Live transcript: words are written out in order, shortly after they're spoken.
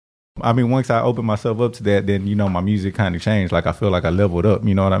I mean, once I opened myself up to that, then, you know, my music kind of changed. Like, I feel like I leveled up,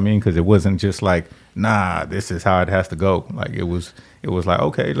 you know what I mean? Because it wasn't just like, nah, this is how it has to go. Like, it was like,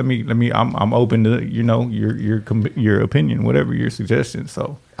 okay, I'm open to, you know, your opinion, whatever your suggestion.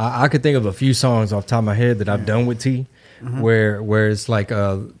 So I could think of a few songs off the top of my head that I've done with T, where it's like,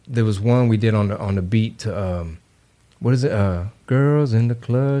 there was one we did on the beat to, what is it? Girls in the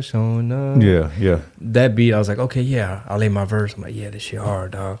club showing up. Yeah. That beat, I was like, okay, yeah, I'll lay my verse. I'm like, yeah, this shit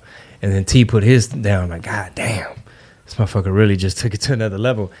hard, dog. And then T put his down. I'm like, God damn, this motherfucker really just took it to another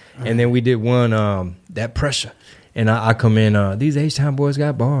level. And then we did one, that pressure. And I come in, these H-Town boys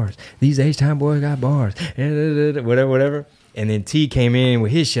got bars. These H-Town boys got bars. Whatever. And then T came in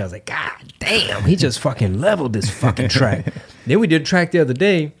with his shit. I was like, God damn, he just fucking leveled this fucking track. Then we did a track the other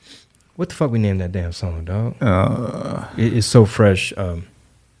day. What the fuck we named that damn song, dog? It's so fresh. A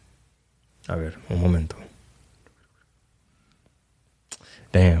ver, un momento.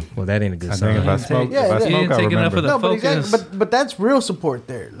 Damn. Well, that ain't a good song. If I smoke, I remember. No, but that's real support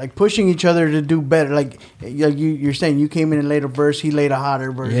there. Like pushing each other to do better. Like you're saying, you came in and laid a verse, he laid a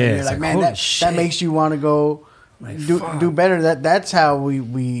hotter verse. Yeah, and you're like, man, that makes you want to go do better. That's how we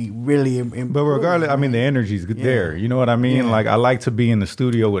really improve. But regardless, I mean, the energy's there. You know what I mean? Yeah. Like, I like to be in the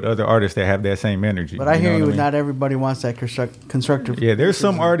studio with other artists that have that same energy. But I hear you. I mean? Not everybody wants that constructive. Yeah, there's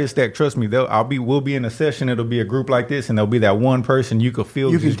some artists that, trust me, we'll be in a session. It'll be a group like this, and there'll be that one person you could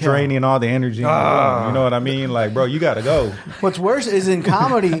feel just draining all the energy. You know what I mean? Like, bro, you got to go. What's worse is in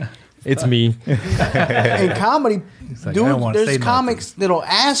comedy. It's me. In comedy, like, dude, there's comics that'll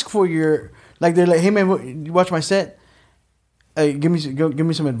ask for your. Like they're like, hey man, you watch my set. Give me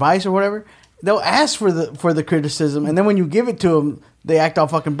some advice or whatever. They'll ask for the criticism, and then when you give it to them, they act all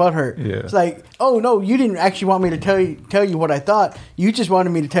fucking butthurt. Yeah. It's like, oh no, you didn't actually want me to tell you what I thought. You just wanted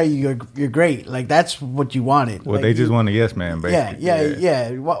me to tell you you're great. Like that's what you wanted. Well, like, they just want a yes man, basically.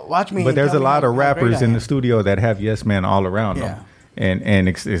 Yeah. Watch me. But there's a lot of rappers in the studio that have yes man all around them. And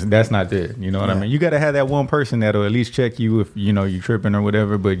that's not there. You know what I mean? You got to have that one person that'll at least check you if you know you tripping or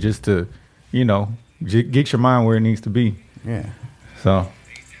whatever. But just to, you know, get your mind where it needs to be. Yeah. So.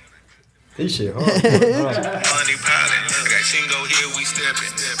 This shit hard.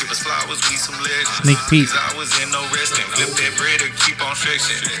 Sneak peek. I was in no resting. Flip that bread and keep on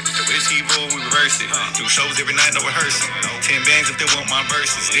stretching. The whiskey roll, we reverse it. Do shows every night, no rehearsing. 10 bands if they want my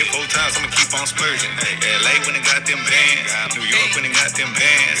verses. Dip 4 times, I'ma keep on splurging. LA when it got them bands. New York when it got them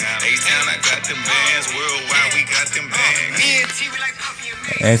bands. A-Town, I got them bands. Worldwide, we got them bands. Me and T, we like Puffy and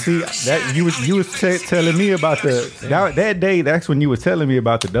Mace. And see that you was telling me about that day. That's when you was telling me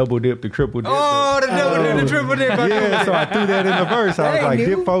about the double dip, the triple dip. Oh, the double dip, the triple dip. Yeah, so I threw that in the verse. I was like,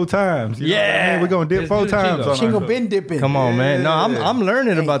 dip 4 times. You know what I mean? We're gonna dip 4 times. Chingo been dipping. Come on, man. No, I'm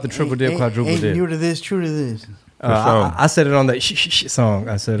learning about the triple dip, quadruple dip. New to this, true to this. I said it on the song.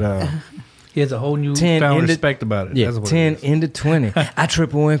 I said, He has a whole new 10 found into- respect about it. yeah, That's what 10 it is. into 20. I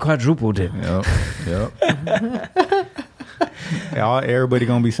triple and quadruple dip. Yep. Everybody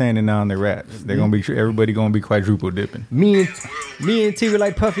gonna be saying it now in their raps. They're gonna be everybody gonna be quadruple dipping. Me and T were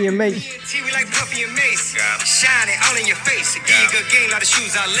like Puffy and Mace. T, we like Puffy and Mace. Shining all in your face. Give you a good game, lot of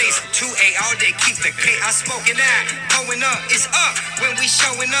shoes I lace. 2A all day, keep the K. I smoking out. Going up, it's up when we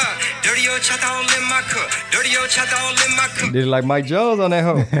showing up. Dirty old chata all in my cup. Dirty old chata all in my cup. Did it like Mike Jones on that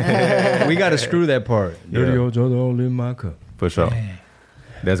hoe. We gotta screw that part. Dirty old Jones all in my cup. For sure.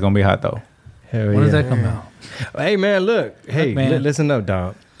 That's gonna be hot though. Hell When yeah. does that come out? Hey man, look. Hey, man. listen up,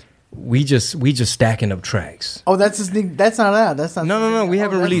 dog. We just stacking up tracks. Oh, that's not out. That's not. No. We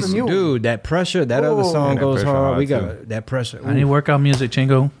haven't that's the released. new one. Dude, that pressure, that other song That goes pressure hard. hard, We got too. that pressure. I need workout music,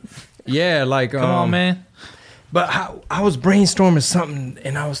 Chingo. Yeah, like Come on, man. But I was brainstorming something,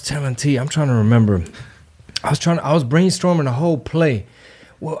 and I was telling T, I'm trying to remember. I was brainstorming the whole play.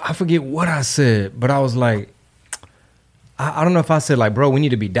 Well, I forget what I said, but I was like, I don't know if I said like, bro, we need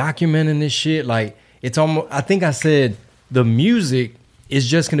to be documenting this shit. Like, it's almost. I think I said the music is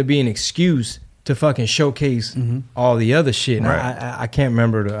just gonna be an excuse to fucking showcase all the other shit. And Right. I can't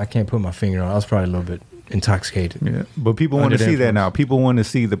remember. I can't put my finger on it. I was probably a little bit intoxicated. Yeah, but people want Under to the see that influence. now. People want to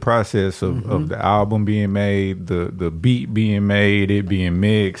see the process of the album being made, the beat being made, it being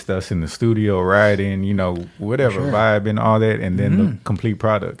mixed, us in the studio writing, you know, whatever, vibe and all that, and then the complete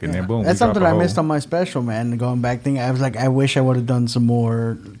product, and then boom. That's we drop something a I whole- missed on my special, man. Going back thing, I was like, I wish I would have done some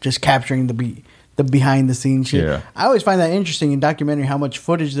more, just capturing the behind the scenes shit. Yeah. I always find that interesting in documentary how much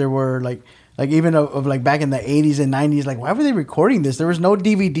footage there were, like even of like back in the 80s and 90s. Like, why were they recording this? There was no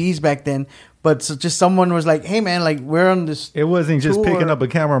DVDs back then, but just someone was like, hey man, like we're on this. It wasn't just tour. picking up a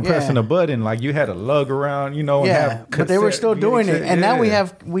camera and pressing Yeah. a button. Like you had to lug around, you know, and Yeah, have but they were cassette, still doing it, VHS, and now we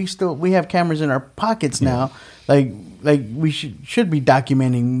yeah. have cameras in our pockets now. Like like we should be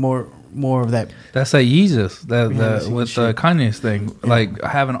documenting more of that. That's like Yeezus, Behind the scenes with shit. Kanye's thing, like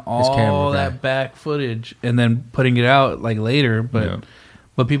having all camera guy. that back footage and then putting it out like later, but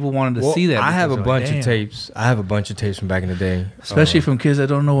people wanted to see that. I have a because bunch they're of like, tapes. I have a bunch of tapes from back in the day, especially from kids that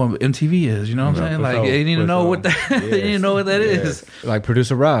don't know what MTV is. You know what I'm saying? for Like sure, they need to for know sure. what that. They need to know what that is. like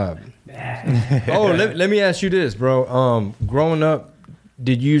producer Rob. Oh, let me ask you this, bro. Growing up,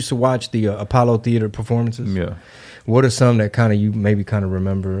 did you used to watch the Apollo Theater performances? Yeah. What are some that kind of you maybe kind of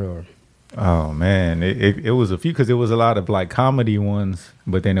remember? Or Oh man, it was a few because it was a lot of like comedy ones,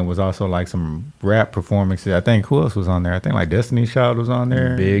 but then it was also like some rap performances. I think who else was on there? I think like Destiny's Child was on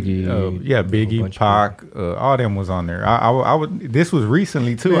there. Biggie. Yeah, A bunch Biggie, of Pac, all them was on there. I would. This was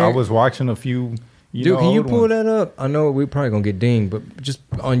recently too. I was watching a few. dude, can you old pull ones. that up? I know we're probably gonna get dinged, but just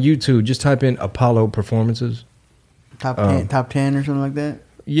on YouTube, just type in Apollo performances. Top 10 or something like that.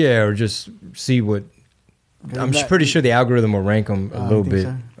 Yeah, or just see what. I'm that- pretty sure the algorithm will rank them I think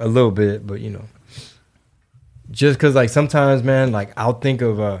a little bit, but you know, just because like sometimes, man, like I'll think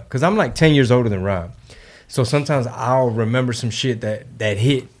of because I'm like 10 years older than Rob, so sometimes I'll remember some shit that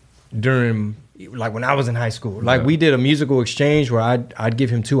hit during like when I was in high school. Like we did a musical exchange where I'd give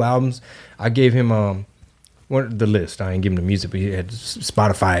him 2 albums. I gave him the list. I didn't give him the music, but he had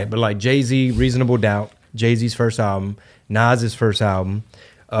Spotify it. But like Jay-Z, Reasonable Doubt, Jay-Z's first album, Nas's first album,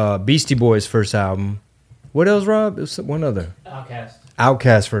 Beastie Boys' first album. What else, Rob? It was one other.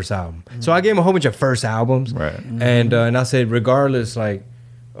 Outkast first album. So I gave him a whole bunch of first albums. Right. And I said, regardless like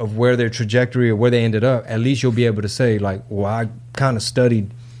of where their trajectory or where they ended up, at least you'll be able to say like, well, I kind of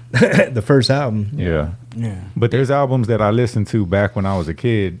studied the first album. Yeah. Yeah. But there's albums that I listened to back when I was a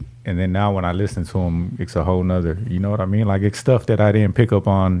kid, and then now when I listen to them, it's a whole nother. You know what I mean? Like it's stuff that I didn't pick up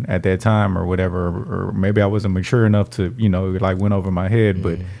on at that time or whatever, or maybe I wasn't mature enough to, you know, it like went over my head.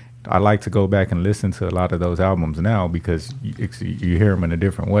 But I like to go back and listen to a lot of those albums now because you hear them in a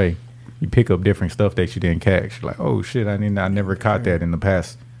different way. You pick up different stuff that you didn't catch. You're like, oh shit, I never caught that in the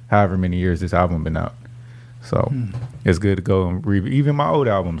past however many years this album been out. So it's good to go and even my old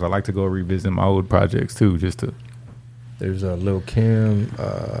albums. I like to go revisit my old projects too, just to. There's Lil Kim.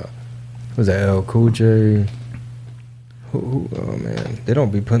 Was that L Cool J? Who? Oh man, they don't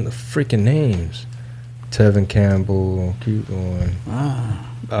be putting the freaking names. Tevin Campbell. Keep going.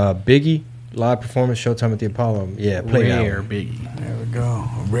 Biggie live performance Showtime at the Apollo. Yeah, play that Rare one. Biggie. There we go.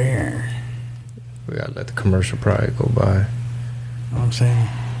 Rare. We gotta let the commercial probably go by. You know what I'm saying?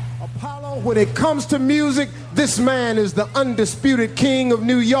 Apollo, when it comes to music, this man is the undisputed king of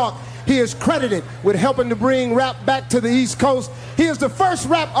New York. He is credited with helping to bring rap back to the East Coast. He is the first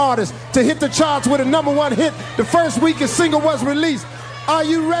rap artist to hit the charts with a #1 hit the first week his single was released. Are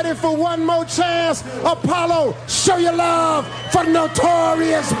you ready for one more chance? Apollo, show your love for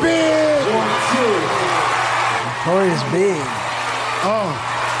Notorious Big. Notorious Big.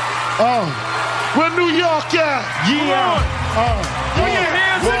 Where New York at? Yeah.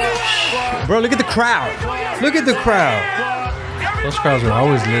 Bro, look at the crowd. Look at the crowd. Those crowds are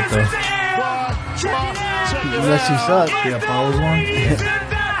always lit though. Unless you suck. The Apollo's one.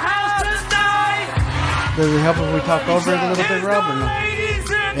 Does it help if we talk over it a little bit, Rob, or no?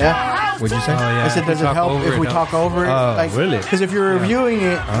 Yeah? What'd you say? Oh yeah. I said, does it Talk help over if we it, talk over it? Oh, really? Because if you're reviewing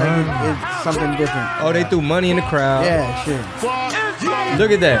it, like it's something different. Oh, they threw money in the crowd. Yeah, shit.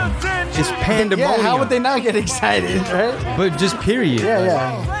 Look at that. It's pandemonium. Yeah, how would they not get excited, right? But just period. Yeah,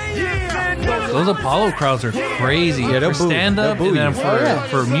 yeah. Those Apollo crowds are crazy. Yeah, they'll for boo. stand up They'll boo and then you. for Oh, yeah.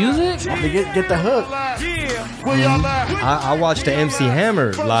 for music. They get the hook. I watched the MC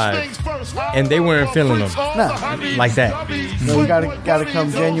Hammer live, and they weren't feeling them No, like that. no, you gotta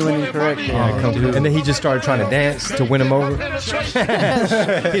come genuine and correct. There. And then he just started trying to dance to win him over. He's like,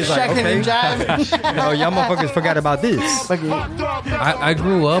 Shacking okay, and jiving. no, y'all motherfuckers forgot about this. Fucking- I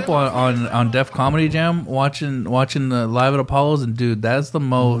grew up on Def Comedy Jam watching the live at Apollo's, and dude, that's the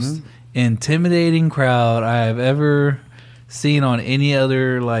most intimidating crowd I have ever seen on any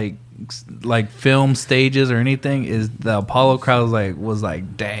other like film stages or anything. Is the Apollo crowd was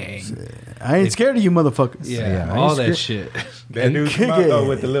like dang, I ain't scared of you motherfuckers. Yeah, all he's that good. shit. That dude come out though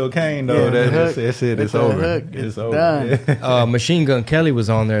with the little cane though. Yeah, the hook. That's it. With It's the over. hook, It's it's over. done. Machine Gun Kelly was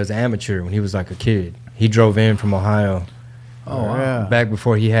on there as an amateur when he was like a kid. He drove in from Ohio Oh, yeah. back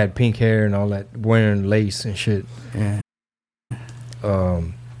before he had pink hair and all that, wearing lace and shit. Yeah.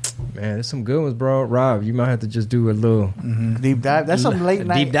 Man, there's some good ones, bro. Rob, you might have to just do a little Deep dive. That's some late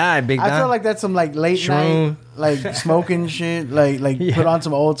night. deep dive, big I dive. feel like that's some like late Shroom. night, like smoking shit. Like Yeah. put on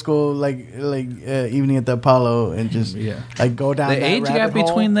some old school like Evening at the Apollo and just like go down. The that age gap rabbit hole.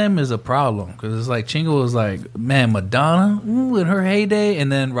 between them is a problem because it's like Chingo was like, man, Madonna ooh, in her heyday, and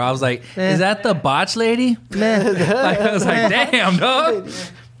then Rob's like, is that the botch lady? Like, I was like, damn, dog.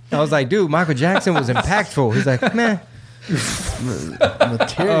 I was like, dude, Michael Jackson was impactful. He's like, man.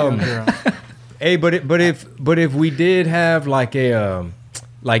 Material girl. Hey, but if we did have like a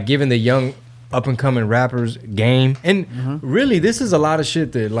like giving the young up and coming rappers game, and really this is a lot of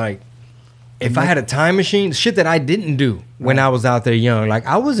shit that like if I had a time machine, shit that I didn't do when I was out there young. Like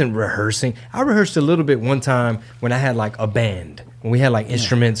I wasn't rehearsing. I rehearsed a little bit one time when I had like a band, when we had like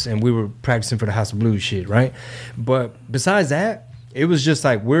instruments and we were practicing for the House of Blues shit, right? But besides that, it was just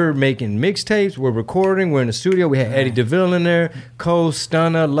like we're making mixtapes, we're recording, we're in the studio. We had Eddie DeVille in there, Cole,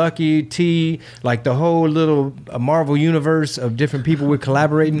 Stunner, Lucky, T, like the whole little Marvel universe of different people we're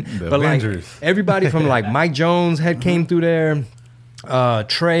collaborating. The but Avengers. like everybody from like Mike Jones had came through there.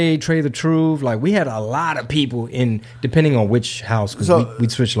 Trey the Truth. Like we had a lot of people in, depending on which house, because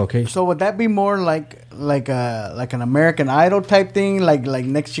we'd switch locations. So would that be more like an American Idol type thing, like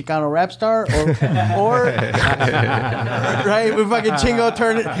next Chicano rap star, or right? We fucking Chingo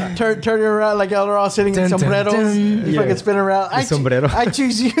turn it around like El Raw sitting in Dun, dun, sombreros. dun. You Yeah. fucking spin around. sombrero. I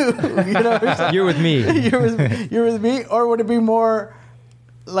choose you. You know, or something. You're with me. you're with me, or would it be more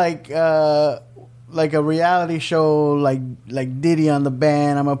like a reality show, like Diddy on the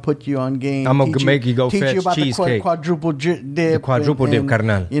band? I'm gonna put you on game. I'm gonna make you go teach fetch you about cheesecake. the quadruple dip. The quadruple dip,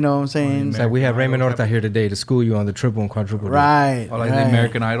 carnal. You know what I'm saying? It's like we have Raymond Horta here today to school you on the triple and quadruple. dip. Right. Or like right. the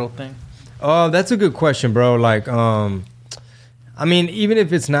American Idol thing. Oh, that's a good question, bro. Like, I mean, even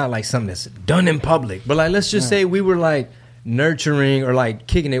if it's not like something that's done in public, but like, let's just say we were like nurturing or like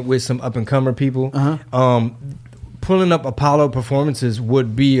kicking it with some up and comer people. Pulling up Apollo performances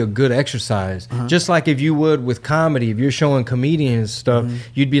would be a good exercise. Just like if you would with comedy, if you're showing comedians stuff,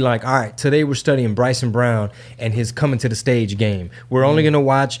 you'd be like, all right, today we're studying Bryson Brown and his coming to the stage game. We're only going to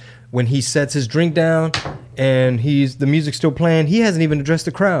watch when he sets his drink down and the music's still playing. He hasn't even addressed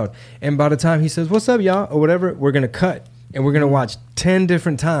the crowd. And by the time he says, what's up, y'all, or whatever, we're going to cut. And we're going to watch 10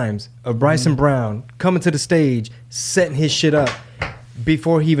 different times of Bryson Brown coming to the stage, setting his shit up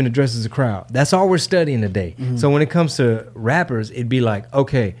before he even addresses the crowd. That's all we're studying today. So when it comes to rappers, it'd be like,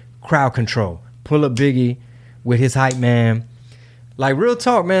 okay, crowd control. Pull up Biggie with his hype man. Like real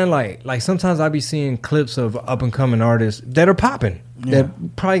talk, man, like sometimes I be seeing clips of up and coming artists that are popping,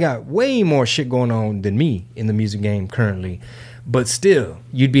 that probably got way more shit going on than me in the music game currently. But still,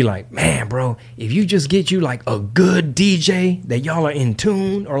 you'd be like, man, bro, if you just get you like a good DJ that y'all are in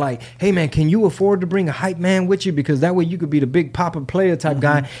tune, or like, hey man, can you afford to bring a hype man with you? Because that way you could be the big pop and player type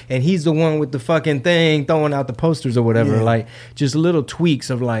guy, and he's the one with the fucking thing throwing out the posters or whatever. Like just little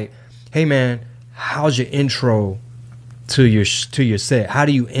tweaks of like, hey man, how's your intro to your set? How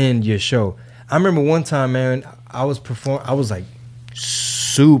do you end your show? I remember one time, man, I was like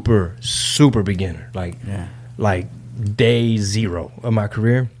super beginner, like day zero of my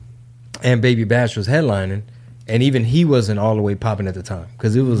career, and Baby Bash was headlining, and even he wasn't all the way popping at the time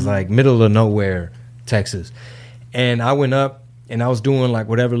because it was like middle of nowhere Texas. And I went up and I was doing like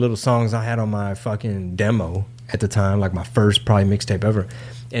whatever little songs I had on my fucking demo at the time, like my first probably mixtape ever.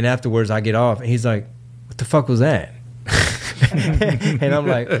 And afterwards I get off and he's like, what the fuck was that? And I'm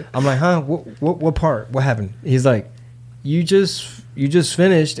like, huh? What part? What happened? He's like, you just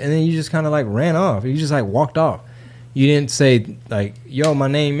finished and then you just kind of like ran off. You just like walked off. You didn't say like, yo, my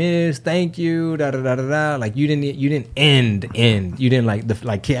name is, thank you, da da da da da. Like you didn't end. You didn't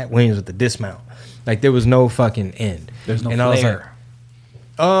like Cat Williams with the dismount. Like there was no fucking end. There's no and flair.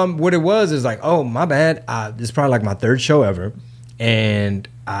 I was like, what it was is like, oh my bad. This is probably like my third show ever, and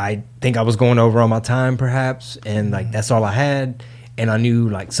I think I was going over on my time perhaps, and like that's all I had, and I knew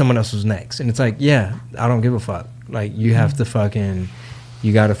like someone else was next, and it's like, yeah, I don't give a fuck. Like you have to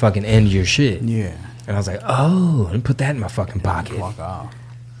you gotta fucking end your shit. Yeah. And I was like, oh, let me put that in my fucking pocket. Walk off.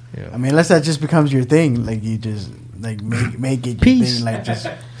 Yeah. I mean, unless that just becomes your thing, like you just like make it your Peace. thing, like just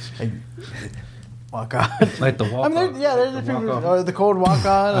like walk on. Like the walk I mean, there's a few, or the cold walk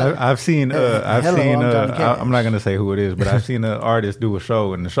on. I've seen Hello, I'm Johnny Cash. I'm not gonna say who it is, but I've seen an artist do a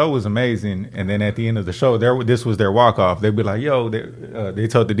show, and the show was amazing. And then at the end of the show, this was their walk off. They'd be like, "Yo," they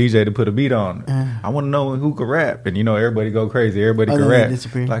told the DJ to put a beat on. I want to know who could rap, and everybody go crazy. Everybody can then they rap.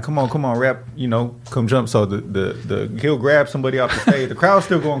 disappear. Like, come on, rap. Come jump. So he'll grab somebody off the stage. The crowd's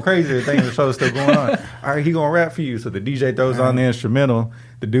still going crazy. The thing the show's still going on. All right, he gonna rap for you. So the DJ throws on the instrumental.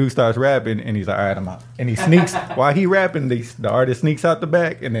 the dude starts rapping, and he's like, all right, I'm out. And he sneaks, while he rapping, the artist sneaks out the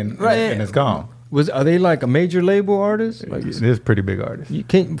back, and then and it's gone. Are they like a major label artist? Like, This is pretty big artist. you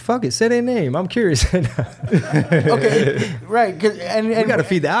can't fuck it. Say their name. I'm curious. Okay, right. And We gotta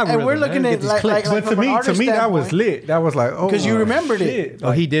feed the algorithm, And we're looking man. at Get these like, clicks. like But from an to artist me, that was standpoint, lit. That was like, oh, 'Cause you remembered it. shit.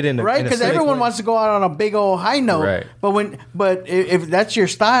 Oh, he did in the right? in a Because slick everyone way. wants to go out on a big old high note. Right. But if that's your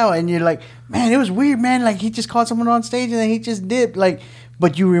style, and you're like, man, it was weird, man. Like he just called someone on stage and then he just dipped. Like,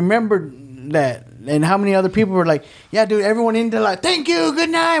 but you remembered that. And how many other people were like, yeah, dude, everyone in there like, thank you, good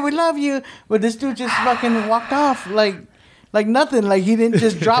night, we love you. But this dude just fucking walked off like nothing. Like he didn't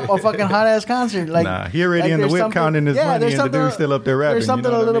just drop a fucking hot ass concert. Like Nah, he already like in the there's whip something- counting his yeah, money, there's and the something- dude's still up there rapping. There's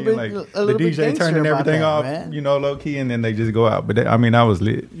something you know a little what I bit, mean? a little the bit DJ gangster turning about everything that, off, man. you know, low key, and then they just go out. But I mean, I was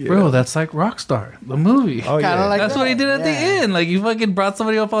lit. Yeah. Bro, that's like Rockstar, the movie. Oh, Kinda yeah. like That's that. what he did at the Yeah. end. Like you fucking brought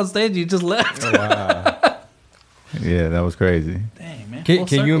somebody up on stage, you just left. Wow. Yeah, that was crazy. Dang man, Can, Full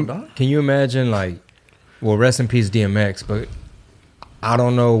can circle, you dog. can you imagine like, well, rest in peace DMX, but I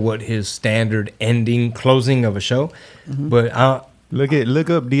don't know what his standard closing of a show, but Look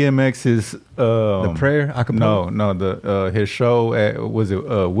up DMX's the prayer I could No, the his show at was it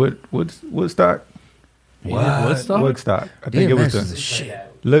Woodstock? Woodstock. I think it was DMX is the the shit.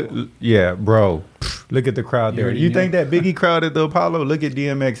 look. Yeah, bro. Look at the crowd there. already You knew. think that Biggie crowd at the Apollo? Look at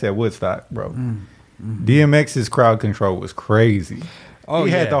DMX at Woodstock, bro. DMX's crowd control was crazy. Oh,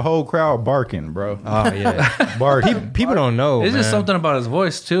 he yeah. had the whole crowd barking, bro. Oh yeah, Barking. people don't know. It's just man. something about his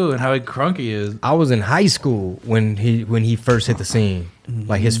voice too, and how crunky he is. I was in high school when he first hit the scene.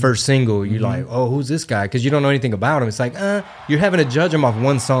 Like his first single, you're like, oh, who's this guy? Because you don't know anything about him. It's like, you're having to judge him off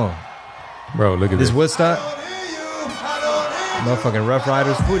one song. Bro, look at This this. Woodstock, motherfucking Rough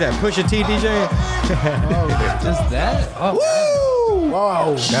Riders. Who that? Pusha T DJ. Just that? Oh,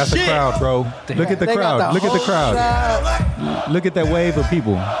 Whoa. That's the crowd, bro. Look at the They got crowd. Look at the whole crowd. Look at that wave of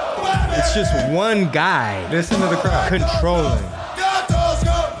people. It's just one guy Listen to the crowd. controlling.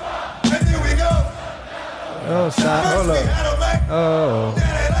 Oh, stop. Hold up.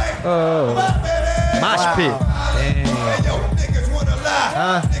 Oh. Mosh pit.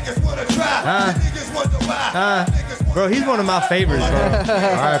 Bro, he's one of my favorites, bro.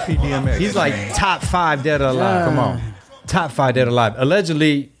 R.I.P. DMX. He's like top 5 dead or alive. Come on. Top 5 dead or alive.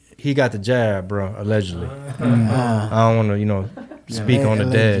 Allegedly, he got the jab, bro. Allegedly. I don't want to, speak on the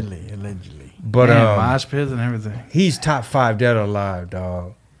dead. Allegedly. But man, mosh pits and everything. he's top 5 dead or alive,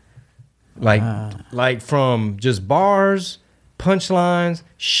 dog. Like from just bars, punchlines,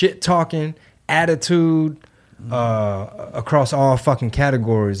 shit talking, attitude, across all fucking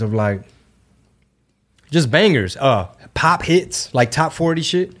categories of like just bangers, pop hits, like top 40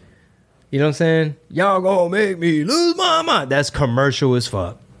 shit. You know what I'm saying? Y'all gonna make me lose my mind. That's commercial as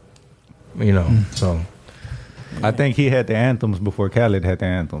fuck. So I think he had the anthems before Khaled had the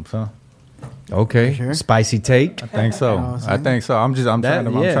anthems, huh? okay, Sure. spicy take. I think so. I think so. I'm That-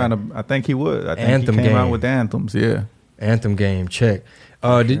 trying to. I think he would. I think Anthem he came out game. with the anthems. Yeah. Anthem game, check.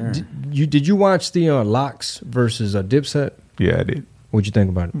 Did you watch the Locks versus Dipset? Yeah, I did. What'd you think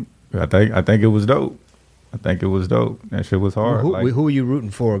about it? I think it was dope. That shit was hard. Who are you rooting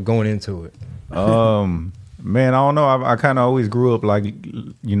for going into it? Man, I don't know. I kind of always grew up like,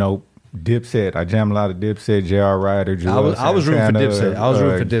 Dipset. I jammed a lot of Dipset, J.R. Ryder, Joel I was rooting for Santana, Dipset. I was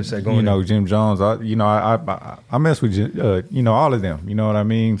rooting for Dipset going in. Jim Jones. I mess with, all of them. You know what I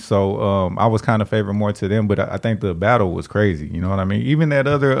mean? So I was kind of favoring more to them, but I think the battle was crazy. You know what I mean? Even that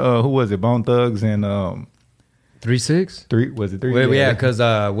other, who was it? Bone Thugs and 3-6. 3, was it 3? Well, yeah, because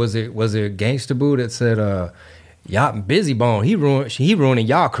was it Gangsta Boo that said y'all Busy Bone he ruining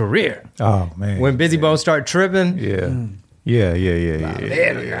y'all career Oh, man. when Busy Bone start tripping. Yeah. Yeah.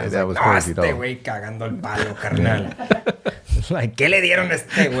 That was crazy, though. güey cagando el palo, carnal. Like, ¿qué le dieron a este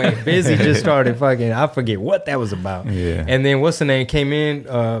güey? Busy just started fucking, I forget what that was about. Yeah. And then what's the name came in,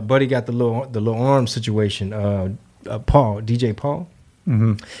 Buddy got the little arm situation, Paul, DJ Paul.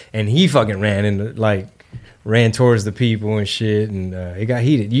 Mm-hmm. And he fucking ran towards the people and shit, and it got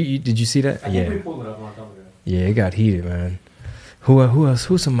heated. You did you see that? Yeah. Yeah, it got heated, man. Who else?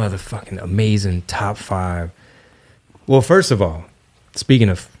 Who's some motherfucking amazing top 5? Well, first of all, speaking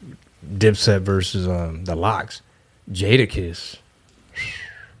of Dipset versus the Locks, Jadakiss.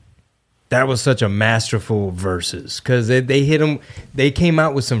 That was such a masterful versus because they hit them. They came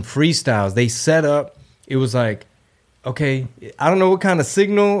out with some freestyles. They set up. It was like, okay, I don't know what kind of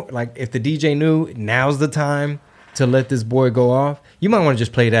signal. Like if the DJ knew now's the time to let this boy go off, you might want to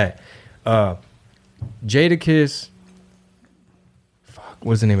just play that. Jadakiss. Fuck,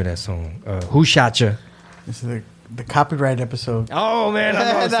 what's the name of that song? Who Shot Ya? It's like the copyright episode. Oh man,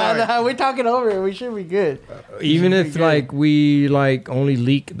 I'm sorry. No, we're talking over it. We should be good. Even should if be good. like we like only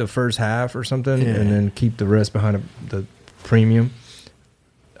leak the first half or something, Yeah. and then keep the rest behind the premium.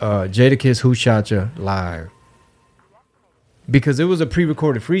 Jadakiss Who Shot Ya live. Because it was a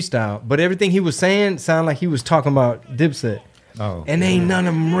pre-recorded freestyle, but everything he was saying sounded like he was talking about Dipset. Oh, And ain't none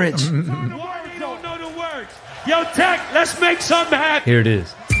of them rich. Don't know the words. Yo, Tech, let's make something happen. Here it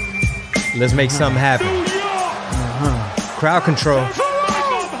is. Let's make something happen. New York. Crowd control.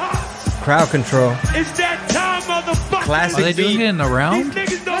 Crowd control. It's that time, motherfucker. Classic Are they doing beat. it in the These round?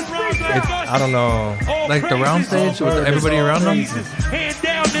 niggas don't rhyme like us. I don't know. All Like the round praises, stage with all everybody praises, around them? praises. Hand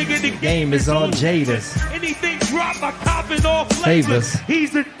down, nigga. The Game is on Jada's. Anything drop, I cop it all flavors. Favors.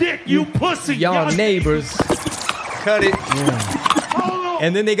 He's a dick, you pussy. Y'all neighbors. Cut it. Hold on.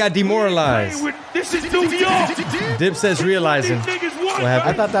 And then they got demoralized. This is New York. Dipset's realizing. These niggas want What happened?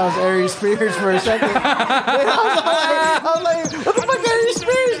 I thought that was Aries Spears for a second. I was like, what the fuck Aries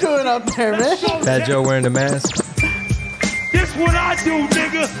Spears doing up there, man? Fat Joe wearing the mask. This what I do,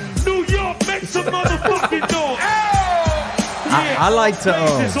 nigga. New York, make some motherfucking noise. I like to,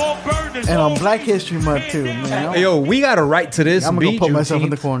 Praises, all burners, And all on Black praises. History Month too, man. Yo, we got a right to this I'm gonna beat. go put myself in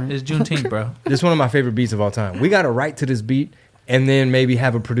the Juneteenth. corner. It's Juneteenth, bro. This is one of my favorite beats of all time. We got a right to this beat, and then maybe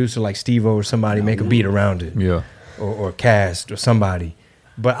have a producer like Steve-O or somebody make a beat around it. Yeah. Or Cast or somebody.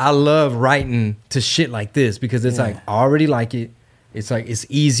 But I love writing to shit like this because it's like, I already like it. It's like, it's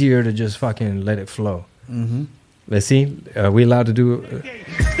easier to just fucking let it flow. Mm-hmm. Let's see. Are we allowed to do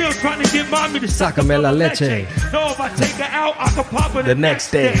Still trying to get mommy to Sácame la leche. No, if I take her out, I can pop her The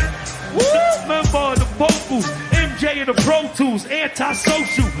next day. Woo! Member of the vocals, MJ and the Pro Tools,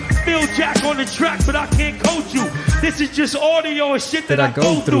 antisocial. Phil Jack on the track, but I can't coach you. This is just audio and shit that I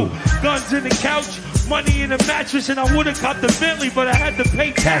go through. Guns in the couch, money in the mattress, and I would've got the Bentley, but I had to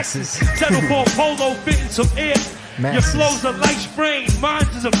pay taxes. Settle for a polo fitting some air. Your Masses. flow's a light sprain, mine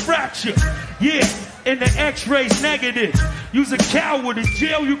is a fracture. Yeah. And the x-ray's negative. You's a coward in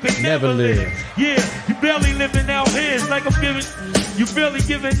jail, you can never Never live. live. Yeah, you barely living out here. It's like I'm giving, you barely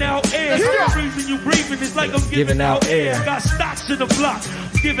giving out air. The reason you breathing is like I'm giving out air. Got stocks in the block,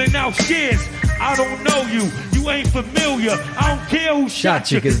 giving out shares. I don't know you, you ain't familiar. I don't care who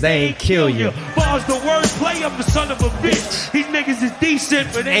shot you, cause they ain't kill you. Bars the wordplay, I'm the son of a bitch. These niggas is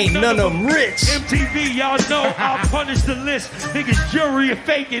decent, but ain't none of them rich. MTV, y'all know I'll punish the list. Niggas jury are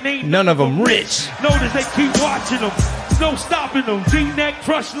faking, ain't None of them rich. Notice they keep watching them. There's no stopping them. V-neck,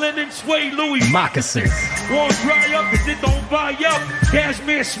 crushed linen, suede Louis. Moccasins. Won't dry up cause it don't buy up.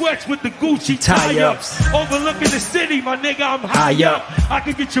 Cashmere sweats with the Gucci tie-ups. Overlooking the city, my nigga, I'm high up. I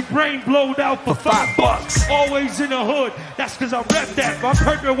can get your brain blowed out for $5. Always in the hood, that's cause I rep that. My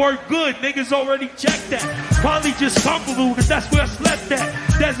permit work good, niggas already checked that. Probably just comfortable cause that's where I slept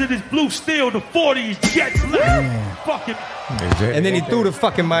at. Desert is blue steel, the 40 is jet black. Fucking And then he threw the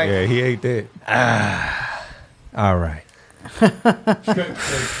fucking mic. Yeah, he ate that. All right.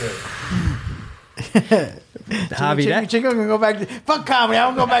 Javi, that, Chico can go back to fuck comedy. I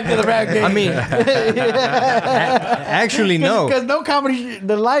don't go back to the rap game. I mean, actually, no. because no comedy,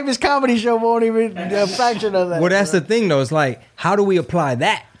 the livest comedy show won't even a fraction of that. Well, that's the thing, though. It's like, how do we apply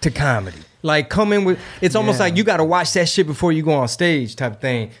that to comedy? Like, come in with, it's almost like you got to watch that shit before you go on stage type of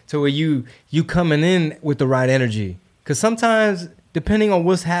thing. To where you coming in with the right energy. Because sometimes, depending on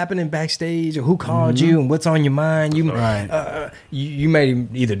what's happening backstage or who called you and what's on your mind, you may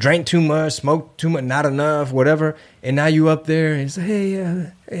either drank too much, smoked too much, not enough, whatever. And now you up there and say, hey,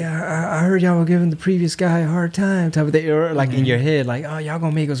 I heard y'all were giving the previous guy a hard time type of thing. Or like in your head, like, oh, y'all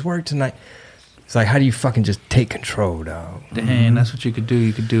gonna make us work tonight. It's like, how do you fucking just take control, dog? Dang, that's what you could do.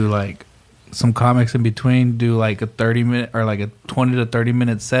 You could do like some comics in between, do like a 30-minute or like a 20 to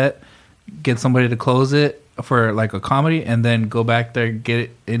 30-minute set, get somebody to close it for like a comedy, and then go back there, get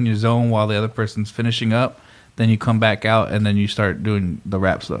it in your zone while the other person's finishing up. Then you come back out and then you start doing the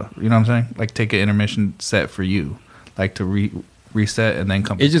rap stuff. You know what I'm saying? Like take an intermission set for you, like to reset and then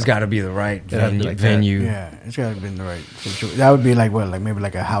come. It just got to be the right venue. Yeah, it's got to be in the right situation. That would be like what, like maybe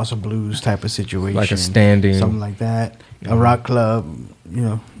like a House of Blues type of situation, Like a standing, something like that, a rock club, you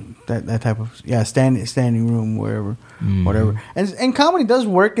know, that type of standing room, wherever, whatever. And comedy does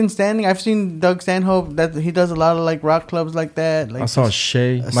work in standing. I've seen Doug Stanhope that he does a lot of like rock clubs like that. Like I saw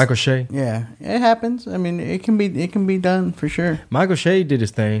Michael Shea. Yeah, it happens. I mean, it can be done for sure. Michael Shea did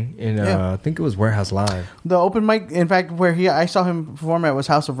his thing in Yeah. I think it was Warehouse Live. The open mic, in fact, where I saw him perform at was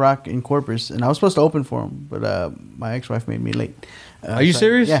House of Rock in Corpus, and I was supposed to open for him, but my ex-wife made me late. Are you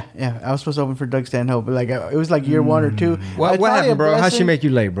serious? Yeah. I was supposed to open for Doug Stanhope, but like it was like year 1 or 2. What It's probably happened, a bro? How'd she blessing. make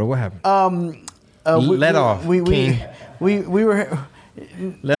you late, bro? What happened? Let off, We King. were.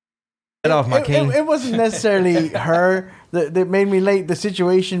 Get off my king. It wasn't necessarily her that made me late. The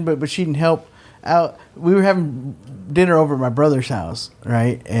situation, but she didn't help out. We were having dinner over at my brother's house,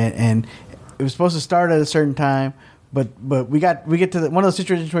 right? And it was supposed to start at a certain time, but we get to one of those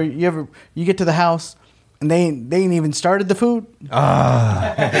situations where you get to the house and they ain't even started the food.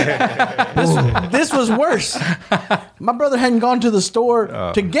 This was worse. My brother hadn't gone to the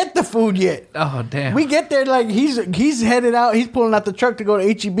store to get the food yet. Oh damn! We get there like he's headed out. He's pulling out the truck to go to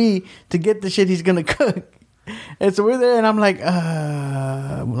HEB to get the shit he's gonna cook. And so we're there, and I'm like,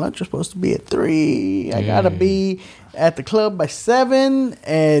 lunch was supposed to be at 3. I gotta be at the club by 7,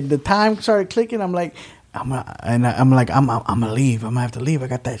 and the time started clicking. I'm like, I'm gonna leave. I'm gonna have to leave. I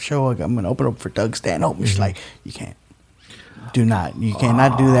got that show. I'm gonna open up for Doug Stanhope. She's like, you cannot do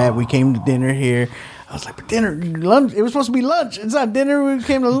that. We came to dinner here. I was like, but dinner, lunch. It was supposed to be lunch. It's not dinner. We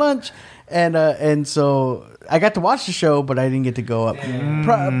came to lunch, and so I got to watch the show, but I didn't get to go up.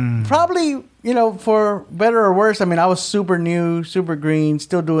 Probably, for better or worse. I mean, I was super new, super green,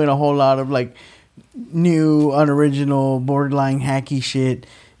 still doing a whole lot of like new, unoriginal, borderline hacky shit.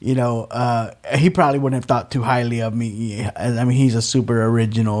 He probably wouldn't have thought too highly of me. I mean, he's a super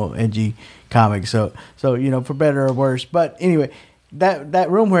original, edgy comic. So for better or worse. But anyway, that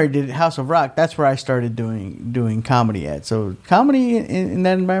room where I did House of Rock, that's where I started doing comedy at. So comedy in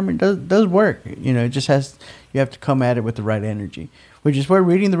that environment does work. It just you have to come at it with the right energy, which is where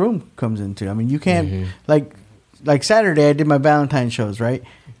Reading the Room comes into. I mean, you can't like Saturday I did my Valentine shows, right?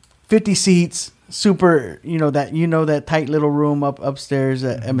 50 seats. Super, that tight little room upstairs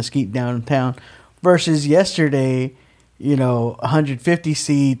at Mesquite downtown, versus yesterday, 150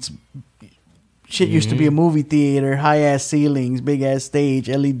 seats. Shit used to be a movie theater, high ass ceilings, big ass stage,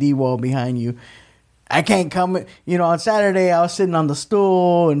 LED wall behind you. I can't come. On Saturday I was sitting on the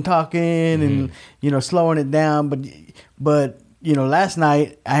stool and talking and slowing it down, but last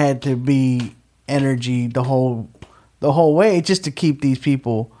night I had to be energy the whole way just to keep these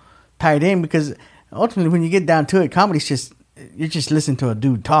people tied in, because ultimately when you get down to it, comedy's just, you're just listening to a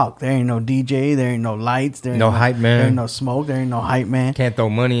dude talk. There ain't no DJ, there ain't no lights, there ain't no hype man, there ain't no smoke, there ain't no hype man. Can't throw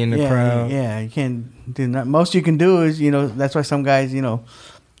money in the crowd. Yeah, you can't do that. Most you can do is, that's why some guys,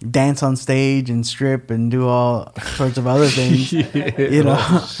 dance on stage and strip and do all sorts of other things.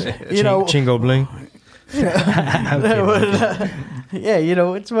 Chingo bling.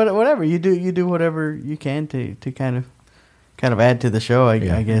 It's whatever you do. You do whatever you can to kind of add to the show, I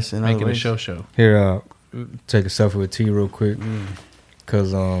guess. Make it a show. Here, take a selfie with T real quick, cause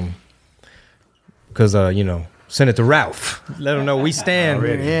send it to Ralph. Let him know we stand.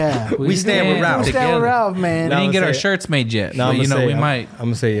 Yeah, we stand with Ralph. We stand with Ralph, man. We didn't get our shirts made yet. No, we might. I'm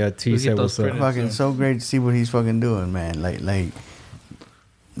gonna say T said what's up. Fucking so great to see what he's fucking doing, man. Like.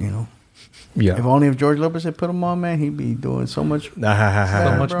 Yeah. If George Lopez had put him on, man, he'd be doing so much.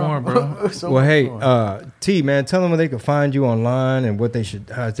 So much more, bro. T, man, tell them where they can find you online and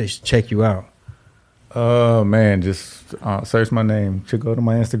how they should check you out. Man, just search my name. Go to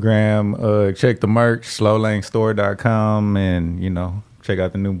my Instagram. Check the merch, slowlanestore.com, and check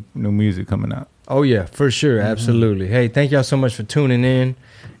out the new music coming out. Oh yeah, for sure, absolutely. Hey, thank y'all so much for tuning in,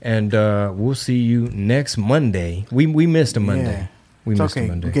 and we'll see you next Monday. We missed a Monday. Yeah. We missed okay. a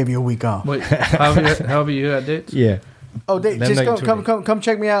Monday. We gave you a week off. Wait, however you got dates? Yeah. Oh, just come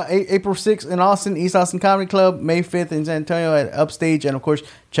check me out. April 6th in Austin, East Austin Comedy Club. May 5th in San Antonio at Upstage. And, of course,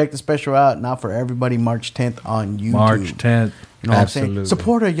 check the special out now for everybody March 10th on YouTube. March 10th. You know what I'm saying?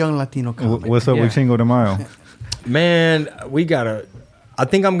 Support a young Latino comic. What's up with Chingo de Mayo? Man, I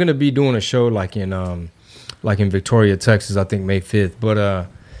think I'm going to be doing a show like in Victoria, Texas, I think May 5th. But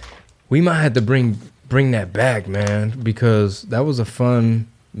we might have to bring that back, man, because that was a fun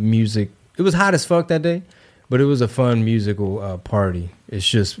music. It was hot as fuck that day, but it was a fun musical party. It's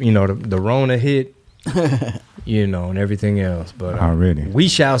just, the Rona hit, and everything else. But already. We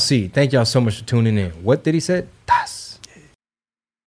shall see. Thank y'all so much for tuning in. What did he say? Das.